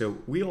ask you. So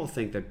we all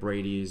think that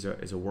Brady is a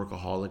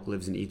workaholic,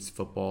 lives and eats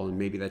football, and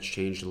maybe that's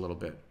changed a little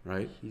bit,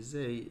 right? He's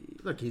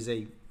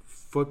a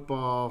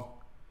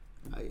football,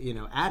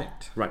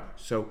 addict. Right.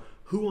 So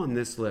who on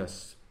this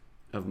list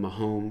of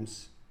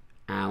Mahomes,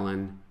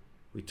 Allen,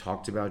 we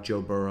talked about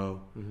Joe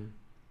Burrow,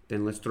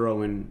 then let's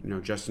throw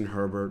in Justin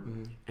Herbert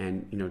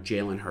and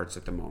Jalen Hurts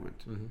at the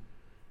moment.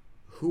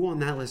 Who on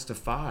that list of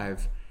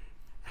 5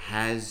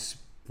 has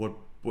what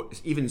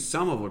even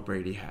some of what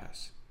Brady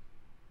has?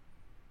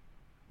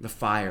 The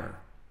fire.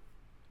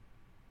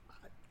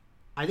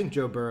 I think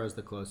Joe Burrow is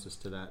the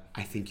closest to that.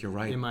 I think you're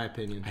right. In my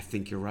opinion. I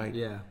think you're right.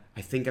 Yeah.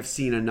 I think I've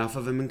seen enough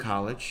of him in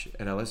college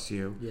at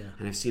LSU. Yeah.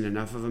 And I've seen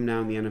enough of him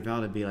now in the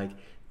NFL to be like,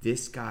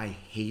 this guy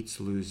hates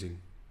losing.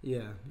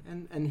 Yeah,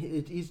 and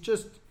he's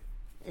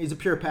a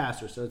pure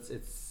passer, so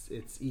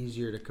it's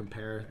easier to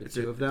compare the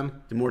two of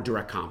them. The more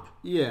direct comp.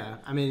 Yeah,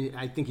 I mean,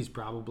 I think he's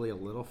probably a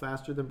little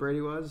faster than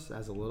Brady was,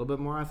 has a little bit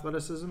more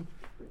athleticism,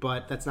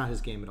 but that's not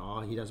his game at all.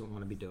 He doesn't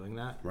want to be doing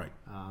that. Right.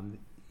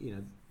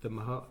 The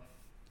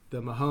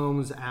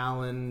Mahomes,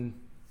 Allen,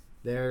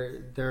 they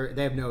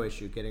have no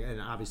issue getting, and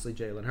obviously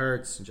Jalen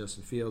Hurts and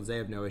Justin Fields, they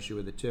have no issue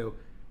with it too,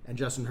 and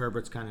Justin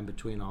Herbert's kind of in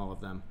between all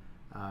of them.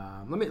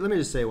 Let me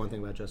just say one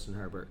thing about Justin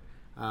Herbert.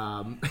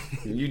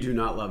 You do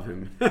not love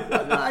him.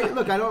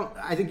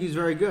 I think he's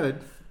very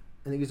good.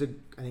 I think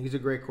he's a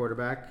great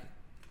quarterback,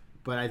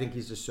 but I think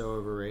he's just so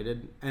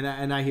overrated.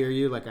 And I hear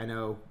you. Like, I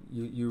know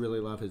you really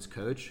love his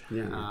coach.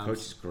 Yeah, coach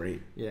is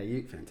great. Yeah,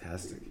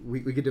 fantastic.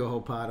 We could do a whole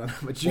pod on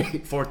how much.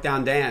 Fourth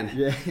down, Dan.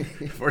 Yeah,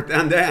 Fourth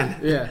down, Dan.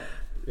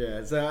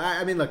 Yeah. So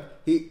I mean, look,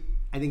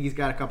 I think he's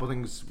got a couple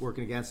things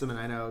working against him, and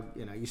I know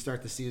you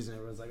start the season,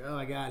 everyone's like, oh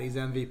my God, he's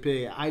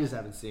MVP. I just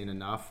haven't seen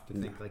enough to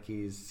think like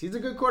he's a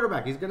good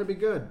quarterback. He's going to be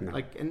good. No.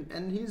 Like,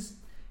 and he's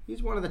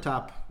one of the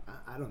top,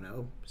 I don't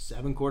know,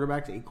 7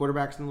 quarterbacks, 8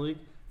 quarterbacks in the league.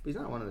 But he's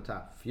not one of the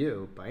top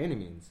few by any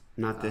means.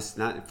 Not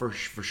for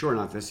sure,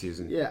 not this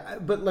season. Yeah,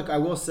 but look, I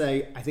will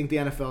say, I think the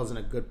NFL is in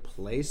a good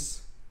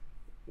place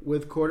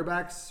with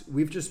quarterbacks.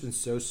 We've just been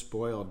so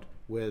spoiled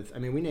with,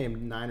 we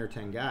named 9 or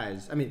 10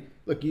 guys.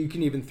 Look, you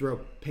can even throw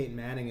Peyton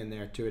Manning in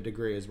there to a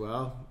degree as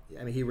well.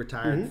 He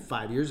retired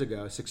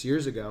 6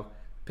 years ago.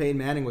 Peyton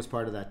Manning was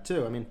part of that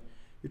too.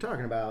 You're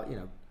talking about,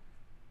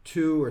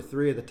 2 or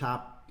 3 of the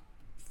top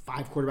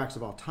 5 quarterbacks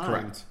of all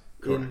time.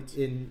 Correct.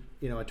 In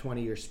a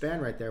 20-year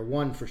span right there.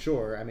 1 for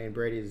sure.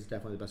 Brady is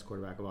definitely the best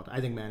quarterback of all time. I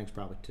think Manning's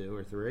probably 2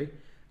 or 3.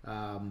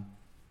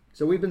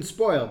 So we've been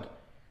spoiled.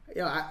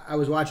 I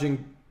was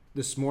watching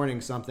this morning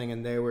something,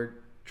 and they were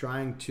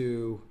trying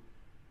to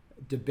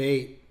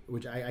debate,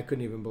 which I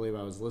couldn't even believe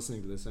I was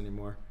listening to this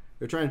anymore.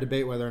 They're trying to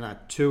debate whether or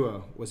not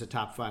Tua was a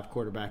top 5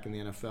 quarterback in the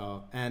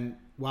NFL. And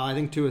while I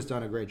think Tua's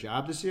done a great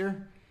job this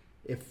year,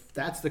 if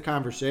that's the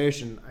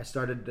conversation, I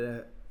started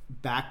to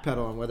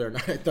backpedal on whether or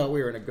not I thought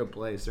we were in a good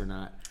place or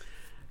not.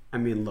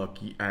 Look,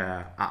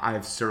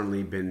 I've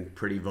certainly been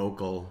pretty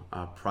vocal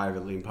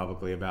privately and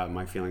publicly about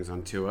my feelings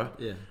on Tua.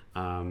 Yeah.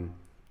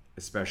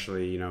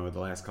 Especially, the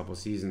last couple of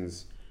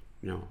seasons.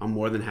 I'm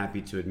more than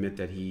happy to admit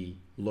that he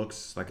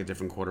looks like a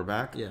different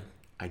quarterback. Yeah.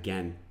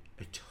 Again,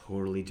 a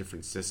totally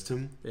different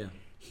system. Yeah.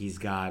 He's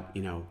got,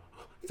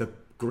 the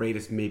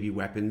greatest maybe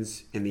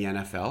weapons in the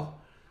NFL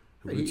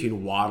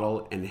between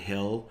Waddle and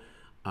Hill.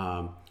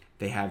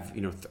 They have,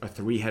 a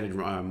 3-headed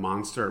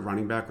monster at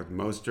running back with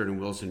Mostert and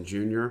Wilson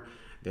Jr.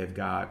 They've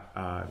got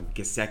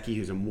Gesicki,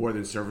 who's a more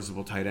than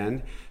serviceable tight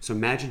end. So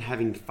imagine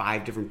having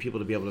 5 different people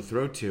to be able to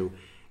throw to.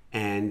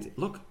 And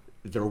look,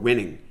 they're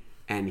winning.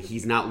 And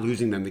he's not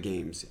losing them the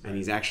games. And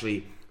he's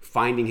actually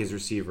finding his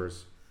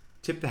receivers.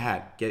 Tip the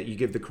hat. You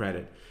give the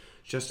credit.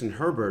 Justin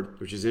Herbert,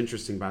 which is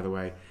interesting, by the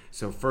way.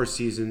 So first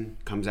season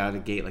comes out of the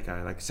gate like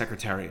a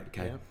secretariat.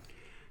 Okay, yeah.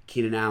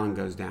 Keenan Allen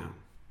goes down.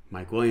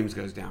 Mike Williams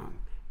goes down.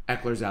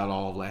 Eckler's out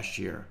all of last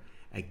year.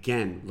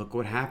 Again, look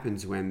what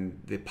happens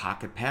when the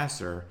pocket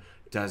passer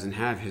doesn't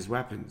have his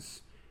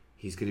weapons.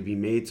 He's going to be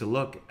made to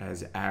look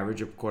as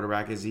average a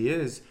quarterback as he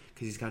is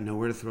because he's got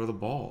nowhere to throw the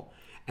ball.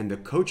 And the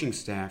coaching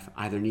staff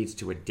either needs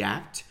to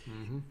adapt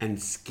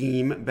and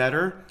scheme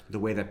better, the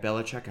way that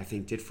Belichick, I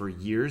think, did for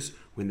years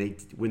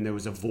when there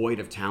was a void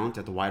of talent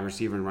at the wide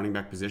receiver and running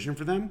back position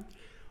for them,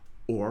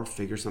 or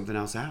figure something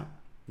else out.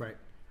 Right.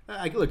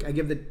 I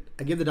give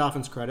the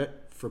Dolphins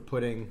credit for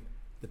putting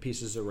the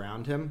pieces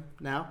around him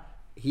now.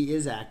 He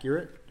is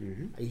accurate.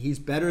 Mm-hmm. He's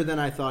better than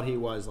I thought he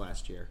was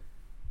last year.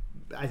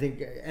 I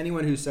think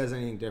anyone who says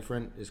anything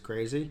different is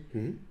crazy.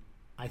 Mm-hmm.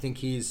 I think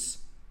he's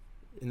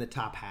in the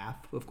top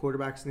half of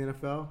quarterbacks in the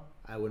NFL.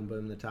 I wouldn't put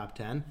him in the top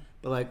 10.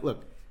 But,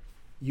 look,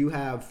 you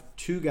have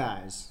two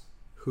guys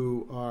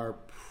who are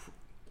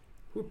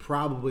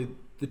probably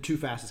the two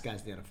fastest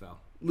guys in the NFL.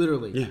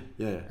 Literally.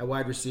 Yeah. A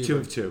wide receiver. 2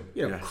 of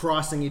 2.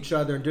 Crossing each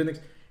other and doing things.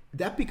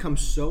 That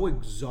becomes so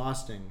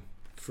exhausting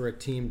for a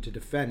team to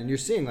defend. And you're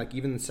seeing,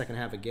 even in the second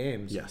half of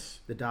games,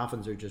 the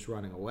Dolphins are just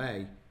running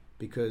away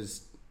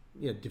because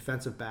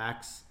defensive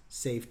backs,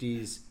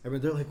 safeties,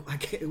 everyone, they're like,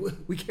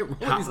 we can't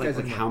run these guys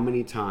anymore. How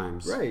many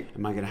times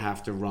am I going to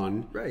have to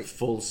run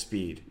full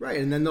speed? Right,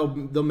 and then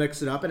they'll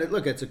mix it up. And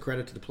it's a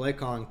credit to the play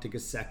calling, to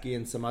Gesicki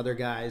and some other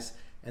guys,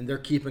 and they're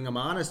keeping them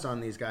honest on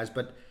these guys.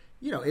 But,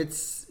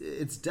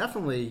 it's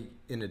definitely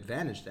an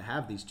advantage to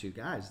have these two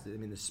guys. I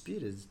mean, the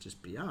speed is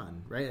just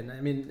beyond, right? And,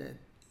 I mean,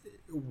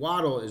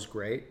 Waddle is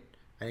great.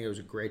 I think it was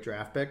a great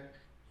draft pick.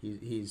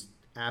 He's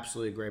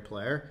absolutely a great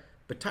player.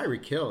 But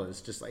Tyreek Hill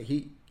is just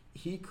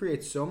he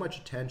creates so much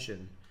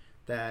attention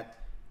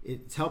that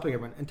it's helping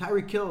everyone. And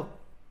Tyreek Hill,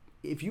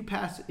 if you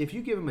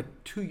give him a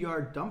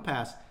 2-yard dump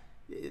pass,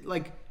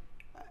 I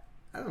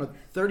don't know,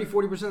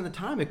 30-40% of the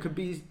time it could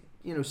be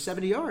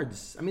 70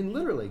 yards. I mean,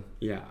 literally.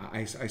 Yeah,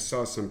 I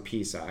saw some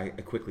piece. I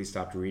quickly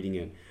stopped reading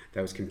it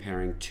that was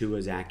comparing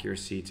Tua's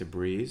accuracy to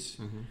Breeze,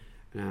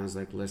 and I was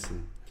like,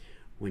 listen,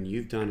 when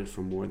you've done it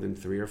for more than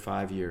 3 or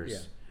 5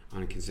 years.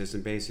 On a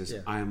consistent basis,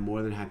 I am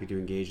more than happy to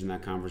engage in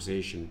that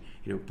conversation.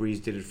 Breeze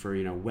did it for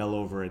well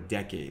over a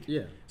decade.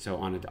 Yeah. So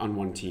on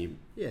one team.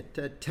 Yeah,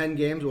 10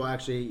 games. Well,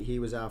 actually, he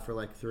was out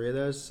for 3 of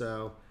those.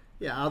 So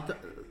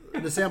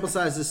the sample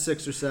size is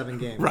 6 or 7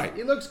 games. Right.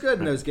 He looks good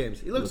in those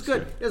games. He looks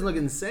good. He doesn't look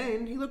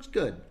insane. He looks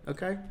good.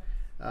 Okay.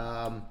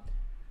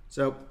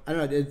 So I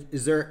don't know.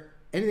 Is there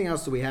anything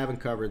else that we haven't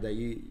covered that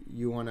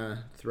you want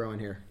to throw in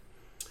here?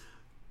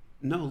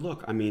 No,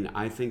 look, I mean,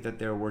 I think that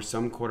there were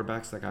some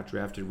quarterbacks that got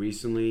drafted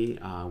recently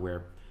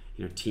where,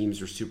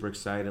 teams are super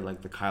excited,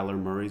 like the Kyler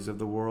Murrays of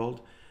the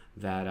world,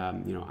 that,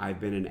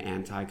 I've been an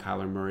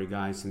anti-Kyler Murray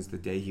guy since the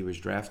day he was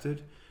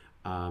drafted.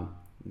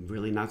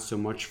 Really not so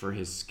much for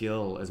his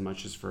skill as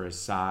much as for his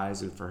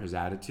size and for his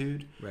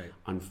attitude. Right.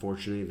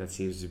 Unfortunately, that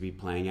seems to be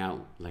playing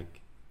out like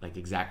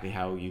exactly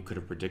how you could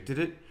have predicted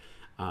it.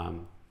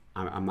 I'm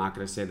not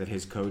going to say that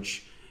his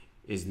coach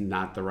is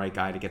not the right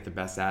guy to get the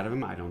best out of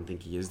him. I don't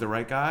think he is the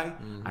right guy.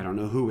 Mm-hmm. I don't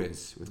know who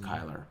is with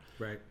Kyler.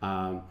 Right.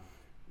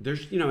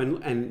 There's,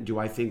 and do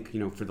I think,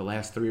 for the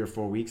last 3 or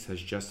 4 weeks,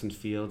 has Justin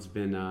Fields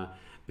been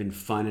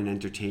fun and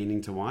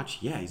entertaining to watch?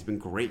 Yeah, he's been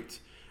great.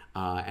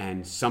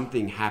 And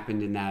something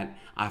happened in that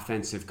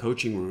offensive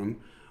coaching room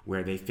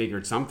where they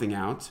figured something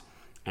out,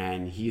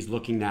 and he's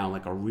looking now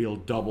like a real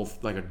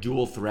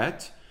dual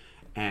threat.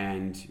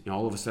 And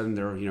all of a sudden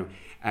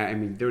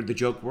the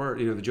jokes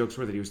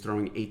were that he was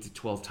throwing 8 to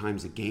 12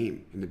 times a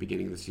game in the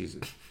beginning of the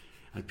season.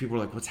 People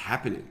were like, "What's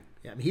happening?"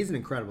 Yeah, I mean, he's an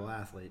incredible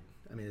athlete.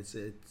 I mean,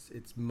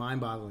 it's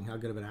mind-boggling how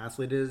good of an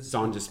athlete he is. It's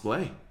on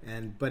display.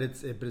 But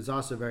it's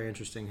also very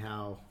interesting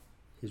how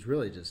he's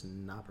really just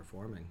not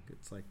performing.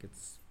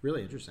 It's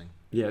really interesting.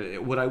 Yeah,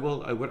 what I'd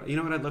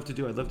love to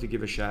do? I'd love to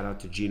give a shout out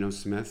to Geno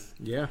Smith.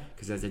 Yeah,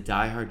 because as a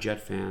diehard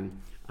Jet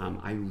fan,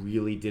 I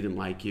really didn't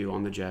like you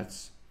on the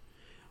Jets.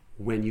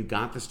 When you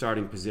got the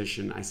starting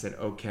position, I said,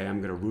 okay, I'm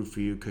going to root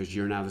for you because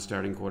you're now the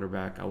starting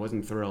quarterback. I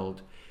wasn't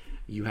thrilled.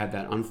 You had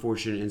that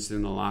unfortunate incident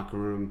in the locker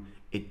room.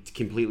 It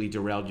completely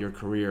derailed your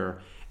career.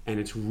 And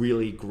it's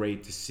really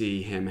great to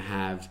see him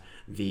have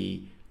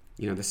the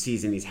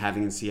season he's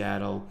having in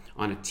Seattle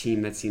on a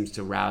team that seems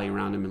to rally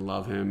around him and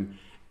love him.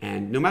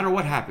 And no matter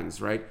what happens,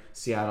 right?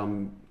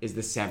 Seattle is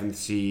the 7th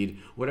seed,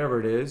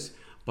 whatever it is.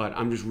 But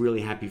I'm just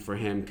really happy for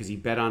him because he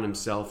bet on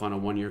himself on a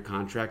 1-year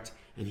contract.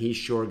 And he's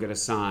sure going to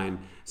sign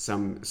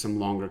some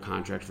longer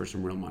contract for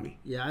some real money.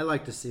 Yeah, I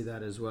like to see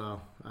that as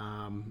well.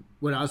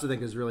 What I also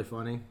think is really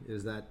funny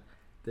is that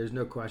there's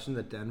no question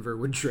that Denver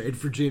would trade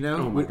for Geno.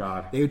 Oh my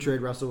God, they would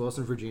trade Russell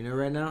Wilson for Geno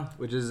right now,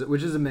 which is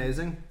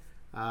amazing.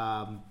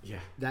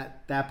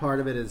 That part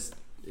of it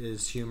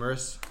is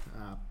humorous.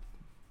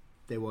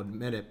 They won't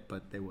admit it,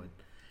 but they would.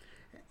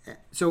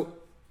 So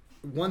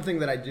one thing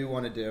that I do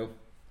want to do,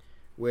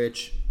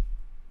 which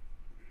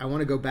I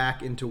want to go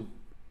back into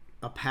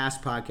a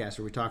past podcast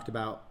where we talked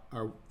about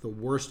the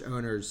worst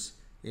owners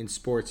in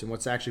sports, and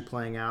what's actually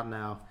playing out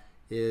now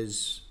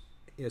is,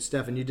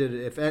 Stefan, you did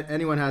it. If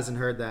anyone hasn't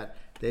heard that,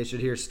 they should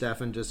hear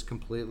Stefan just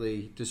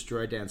completely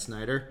destroy Dan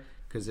Snyder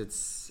because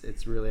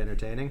it's really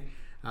entertaining.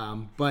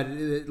 But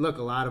look,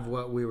 a lot of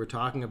what we were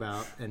talking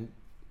about and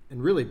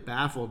really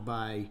baffled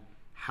by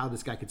how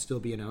this guy could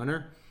still be an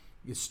owner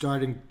is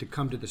starting to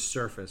come to the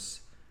surface,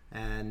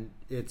 and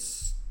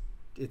it's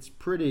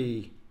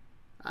pretty.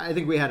 I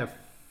think we had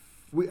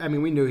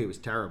we knew he was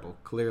terrible,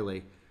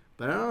 clearly,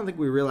 but I don't think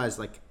we realized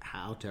like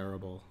how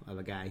terrible of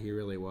a guy he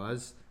really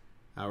was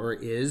or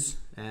is.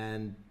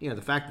 And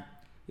the fact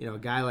that a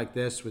guy like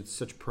this with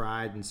such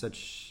pride and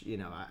such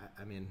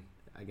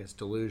I guess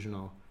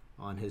delusional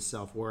on his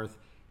self-worth,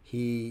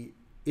 he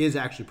is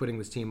actually putting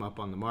this team up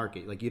on the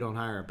market. Like, you don't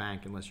hire a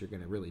bank unless you're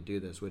going to really do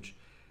this, which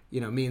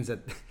means that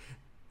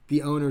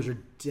the owners are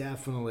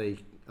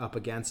definitely up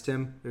against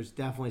him. There's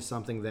definitely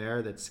something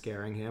there that's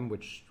scaring him,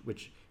 which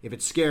if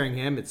it's scaring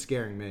him, it's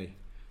scaring me.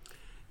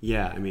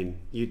 Yeah, I mean,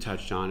 you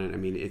touched on it. I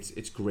mean,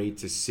 it's great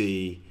to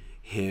see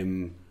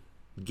him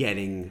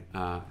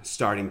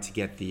starting to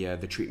get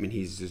the treatment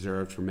he's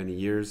deserved for many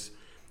years.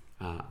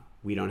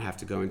 We don't have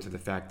to go into the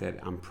fact that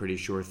I'm pretty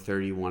sure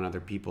 31 other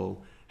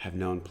people have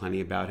known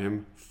plenty about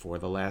him for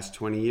the last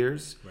 20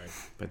 years. Right.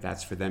 But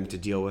that's for them to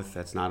deal with.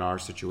 That's not our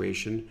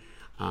situation.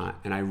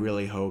 And I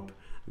really hope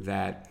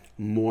that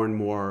more and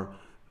more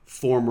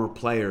former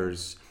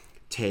players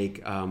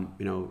take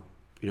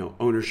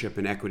ownership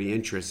and equity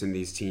interest in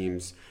these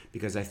teams,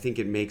 because I think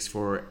it makes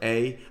for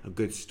a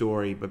good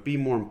story, but B,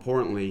 more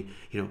importantly,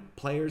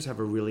 players have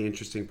a really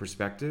interesting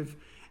perspective.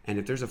 And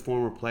if there's a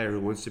former player who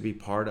wants to be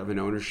part of an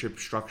ownership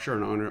structure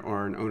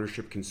or an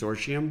ownership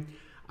consortium,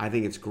 I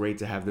think it's great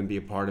to have them be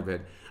a part of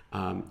it.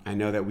 I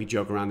know that we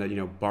joke around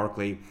that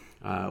Barkley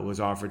was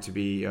offered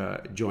to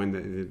join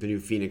the new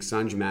Phoenix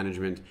Suns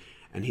management,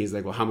 and he's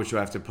like, well, how much do I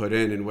have to put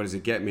in, and what does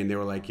it get me? And they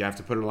were like, you have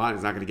to put in a lot, and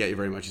it's not going to get you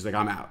very much. He's like,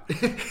 I'm out.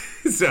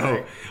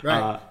 So,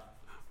 right.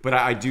 But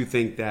I do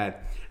think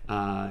that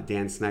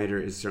Dan Snyder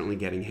is certainly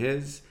getting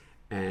his,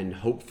 and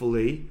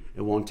hopefully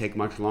it won't take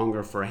much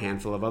longer for a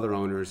handful of other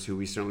owners who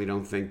we certainly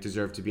don't think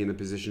deserve to be in the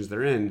positions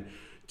they're in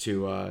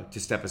to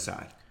step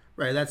aside.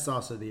 Right. That's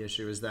also the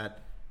issue, is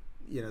that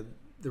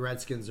the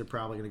Redskins are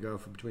probably going to go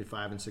for between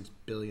 $5 and $6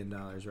 billion,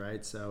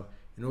 right? So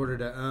in order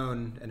to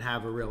own and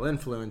have a real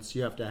influence,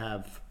 you have to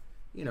have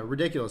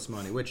ridiculous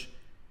money. Which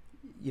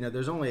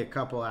there's only a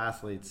couple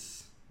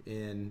athletes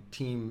in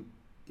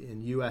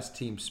U.S.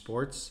 team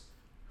sports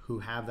who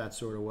have that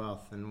sort of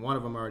wealth, and one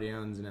of them already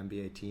owns an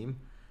NBA team.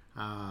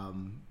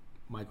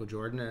 Michael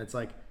Jordan, and it's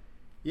like,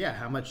 yeah,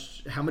 how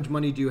much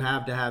money do you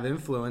have to have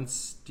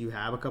influence? Do you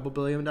have a couple $1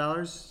 billion,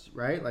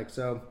 right? Like,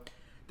 so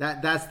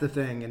that's the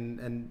thing,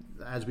 and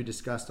as we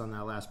discussed on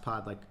that last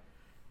pod, like,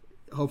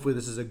 hopefully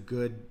this is a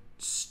good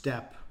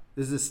step.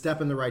 This is a step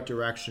in the right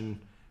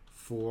direction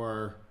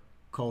for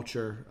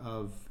culture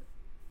of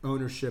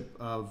ownership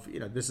of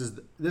this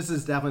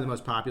is definitely the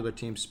most popular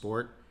team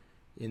sport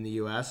in the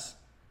U.S.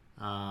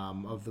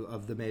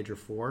 Of the major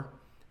four.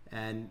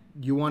 And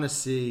you want to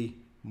see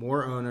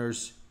more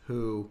owners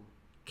who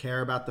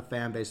care about the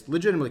fan base,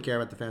 legitimately care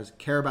about the fans,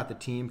 care about the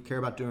team, care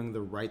about doing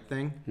the right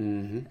thing.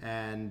 Mm-hmm.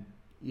 And,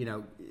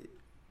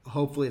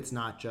 hopefully it's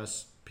not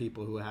just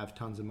people who have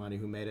tons of money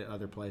who made it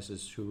other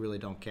places who really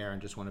don't care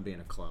and just want to be in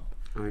a club.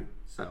 I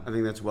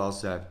think that's well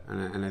said.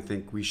 And I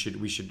think we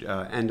should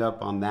end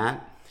up on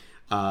that.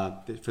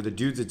 For the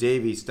Dudes of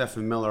Davie,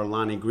 Stefan Miller,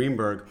 Lonny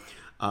Greenberg,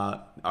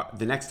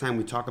 the next time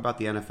we talk about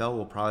the NFL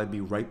will probably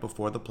be right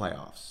before the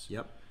playoffs.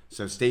 Yep.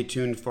 So stay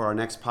tuned for our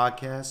next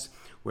podcast,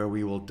 where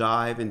we will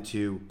dive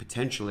into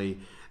potentially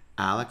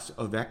Alex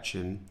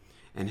Ovechkin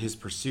and his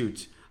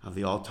pursuit of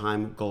the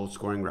all-time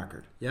goal-scoring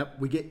record. Yep,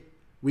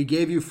 we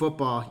gave you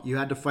football. You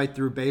had to fight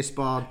through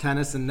baseball,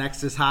 tennis, and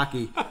Nexus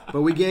hockey,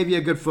 but we gave you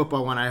a good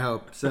football one, I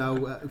hope.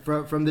 So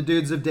from the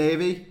Dudes of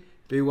Davie,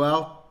 be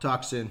well.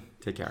 Talk soon.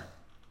 Take care.